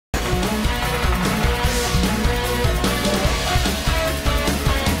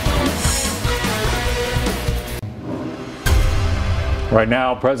Right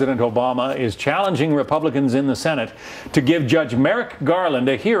now, President Obama is challenging Republicans in the Senate to give Judge Merrick Garland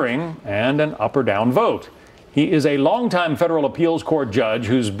a hearing and an up or down vote. He is a longtime federal appeals court judge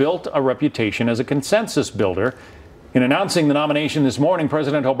who's built a reputation as a consensus builder. In announcing the nomination this morning,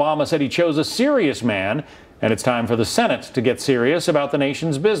 President Obama said he chose a serious man, and it's time for the Senate to get serious about the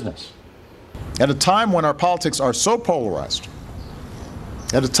nation's business. At a time when our politics are so polarized,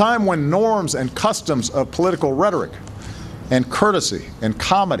 at a time when norms and customs of political rhetoric and courtesy and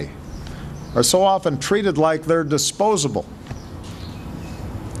comedy are so often treated like they're disposable,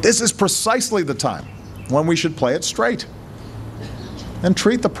 this is precisely the time when we should play it straight and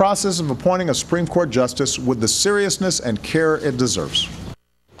treat the process of appointing a Supreme Court justice with the seriousness and care it deserves.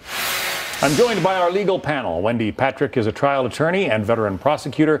 I'm joined by our legal panel. Wendy Patrick is a trial attorney and veteran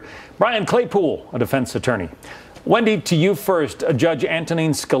prosecutor. Brian Claypool, a defense attorney. Wendy, to you first. Judge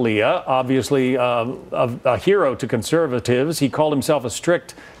Antonin Scalia, obviously a hero to conservatives. He called himself a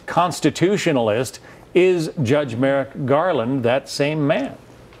strict constitutionalist. Is Judge Merrick Garland that same man?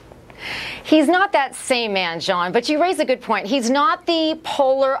 He's not that same man, John, but you raise a good point. He's not the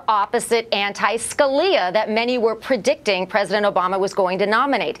polar opposite anti-Scalia that many were predicting President Obama was going to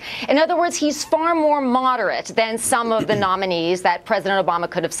nominate. In other words, he's far more moderate than some of the nominees that President Obama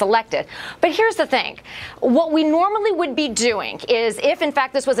could have selected. But here's the thing. What we normally would be doing is, if in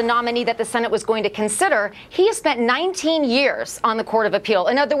fact this was a nominee that the Senate was going to consider, he has spent 19 years on the Court of Appeal.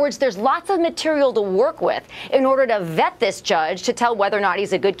 In other words, there's lots of material to work with in order to vet this judge to tell whether or not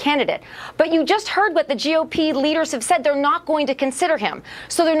he's a good candidate. But you just heard what the GOP leaders have said. They're not going to consider him.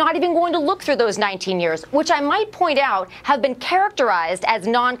 So they're not even going to look through those 19 years, which I might point out have been characterized as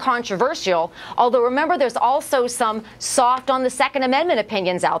non-controversial. Although remember, there's also some soft on the Second Amendment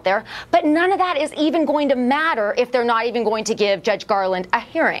opinions out there. But none of that is even going to matter if they're not even going to give Judge Garland a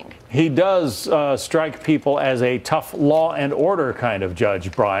hearing. He does strike people as a tough law and order kind of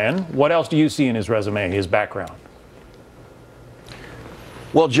judge, Brian. What else do you see in his resume, his background?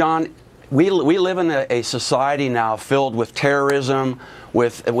 Well, John, we live in a society now filled with terrorism,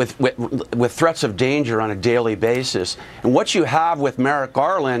 with threats of danger on a daily basis. And what you have with Merrick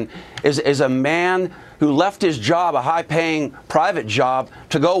Garland is a man who left his job, a high-paying private job,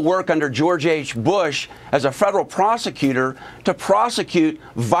 to go work under George H. Bush as a federal prosecutor to prosecute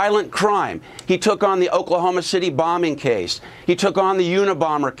violent crime. He took on the Oklahoma City bombing case. He took on the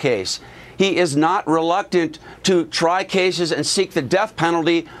Unabomber case. He is not reluctant to try cases and seek the death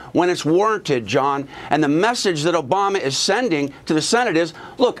penalty when it's warranted, John. And the message that Obama is sending to the Senate is,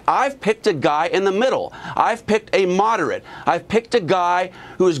 look, I've picked a guy in the middle. I've picked a moderate. I've picked a guy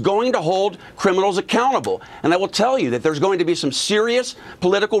who is going to hold criminals accountable. And I will tell you that there's going to be some serious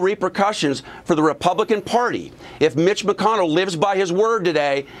political repercussions for the Republican Party if Mitch McConnell lives by his word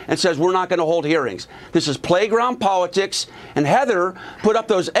today and says we're not going to hold hearings. This is playground politics. And Heather put up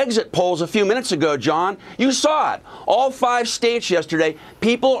those exit polls a few minutes ago, John. You saw it. All 5 states yesterday,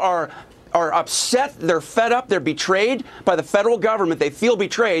 people are upset, they're fed up, they're betrayed by the federal government. They feel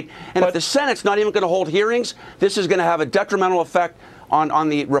betrayed. And if the Senate's not even going to hold hearings, this is going to have a detrimental effect on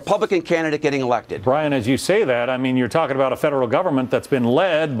the Republican candidate getting elected. Brian, as you say that, I mean, you're talking about a federal government that's been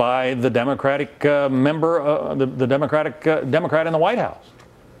led by the Democratic member, the Democrat in the White House.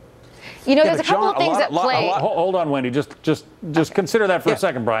 You know, there's a couple of things at play. Hold on, Wendy. Just consider that for a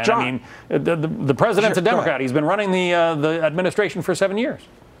second, Brian. John, I mean, the president's a Democrat. He's been running the administration for 7 years.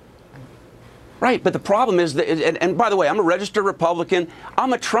 Right, but the problem is that, and by the way, I'm a registered Republican.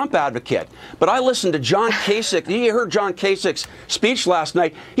 I'm a Trump advocate. But I listened to John Kasich. You heard John Kasich's speech last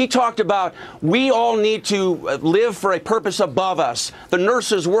night. He talked about we all need to live for a purpose above us. The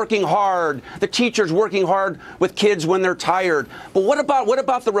nurses working hard, the teachers working hard with kids when they're tired. But what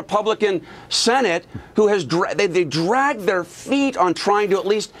about the Republican Senate who has they dragged their feet on trying to at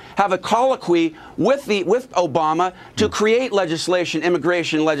least have a colloquy with Obama to create legislation,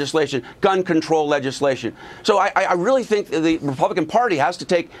 immigration legislation, gun control legislation. So I really think the Republican Party has to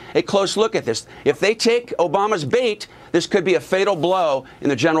take a close look at this. If they take Obama's bait, this could be a fatal blow in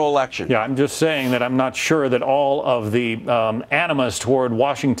the general election. Yeah, I'm just saying that I'm not sure that all of the animus toward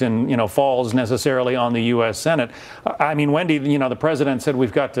Washington, falls necessarily on the U.S. Senate. I mean, Wendy, the president said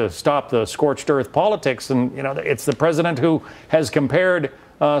we've got to stop the scorched earth politics, and it's the president who has compared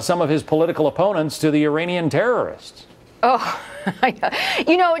some of his political opponents to the Iranian terrorists. Oh.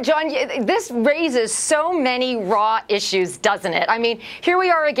 You know, John, this raises so many raw issues, doesn't it? I mean, here we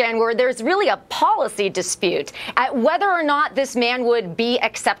are again where there's really a policy dispute at whether or not this man would be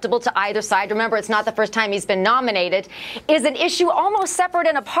acceptable to either side. Remember, it's not the first time he's been nominated. Is an issue almost separate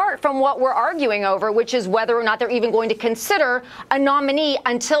and apart from what we're arguing over, which is whether or not they're even going to consider a nominee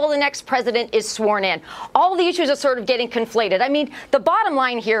until the next president is sworn in. All the issues are sort of getting conflated. I mean, the bottom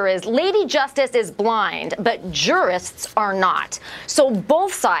line here is Lady Justice is blind, but jurists are not. So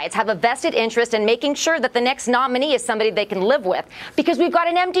both sides have a vested interest in making sure that the next nominee is somebody they can live with, because we've got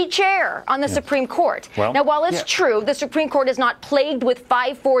an empty chair on the Supreme Court. Well, now, while it's true the Supreme Court is not plagued with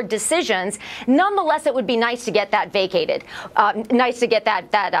 5-4 decisions, nonetheless, it would be nice to get that vacated, nice to get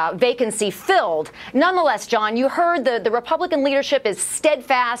that vacancy filled. Nonetheless, John, you heard the Republican leadership is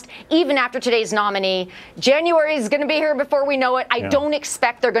steadfast even after today's nominee. January is going to be here before we know it. I don't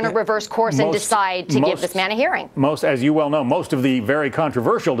expect they're going to reverse course and decide to give this man a hearing. As you well know, most of the very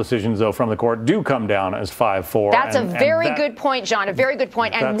controversial decisions, though, from the court do come down as 5-4. That's a very good point, John, a very good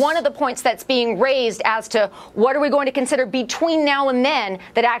point. And one of the points that's being raised as to what are we going to consider between now and then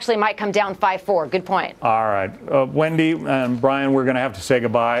that actually might come down 5-4. Good point. All right. Wendy and Brian, we're going to have to say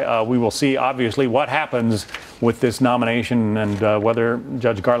goodbye. We will see, obviously, what happens with this nomination and whether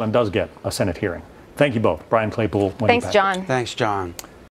Judge Garland does get a Senate hearing. Thank you both. Brian Claypool, Wendy Patrick. Thanks, John. Thanks, John.